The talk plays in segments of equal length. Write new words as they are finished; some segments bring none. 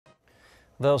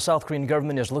The South Korean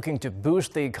government is looking to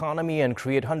boost the economy and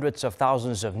create hundreds of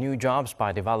thousands of new jobs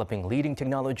by developing leading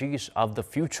technologies of the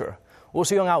future.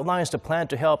 Soo-young outlines the plan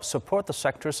to help support the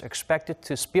sectors expected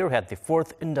to spearhead the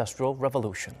fourth industrial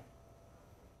revolution.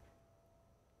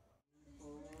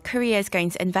 Korea is going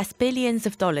to invest billions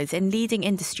of dollars in leading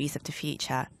industries of the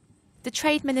future. The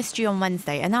Trade Ministry on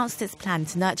Wednesday announced its plan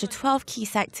to nurture 12 key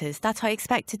sectors that are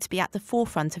expected to be at the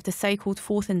forefront of the so-called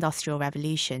fourth industrial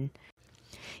revolution.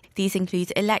 These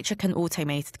include electric and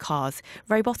automated cars,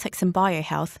 robotics and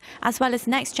biohealth, as well as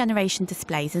next-generation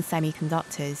displays and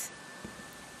semi-conductors.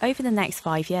 Over the next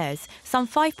 5 years, some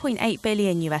 $5.8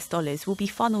 billion will be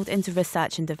funneled into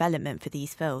research and development for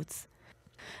these fields.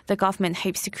 The government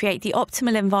hopes to create the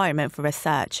optimal environment for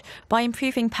research by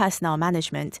improving personnel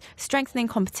management, strengthening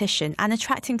competition and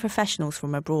attracting professionals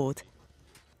from abroad.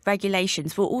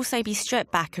 Regulations will also be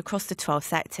stripped back across the 12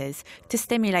 sectors to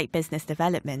stimulate business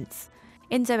developments.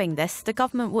 In doing this, the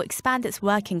government will expand its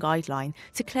working guideline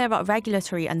to clear up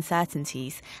regulatory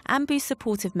uncertainties and boost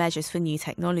supportive measures for new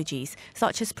technologies,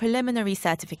 such as preliminary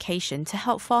certification to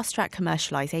help fast-track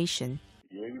commercialization.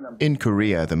 In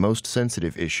Korea, the most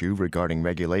sensitive issue regarding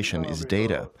regulation is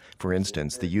data. For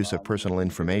instance, the use of personal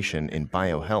information in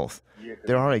biohealth.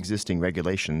 There are existing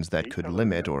regulations that could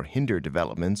limit or hinder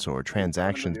developments or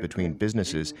transactions between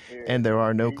businesses, and there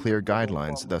are no clear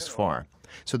guidelines thus far.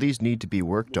 So these need to be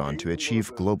worked on to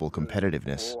achieve global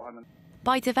competitiveness.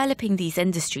 By developing these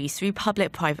industries through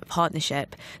public-private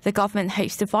partnership, the government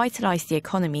hopes to vitalize the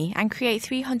economy and create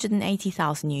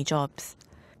 380,000 new jobs.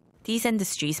 These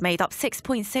industries made up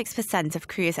 6.6% of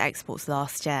Korea's exports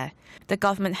last year. The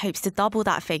government hopes to double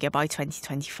that figure by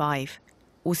 2025.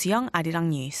 Soo-young, Arirang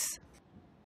News.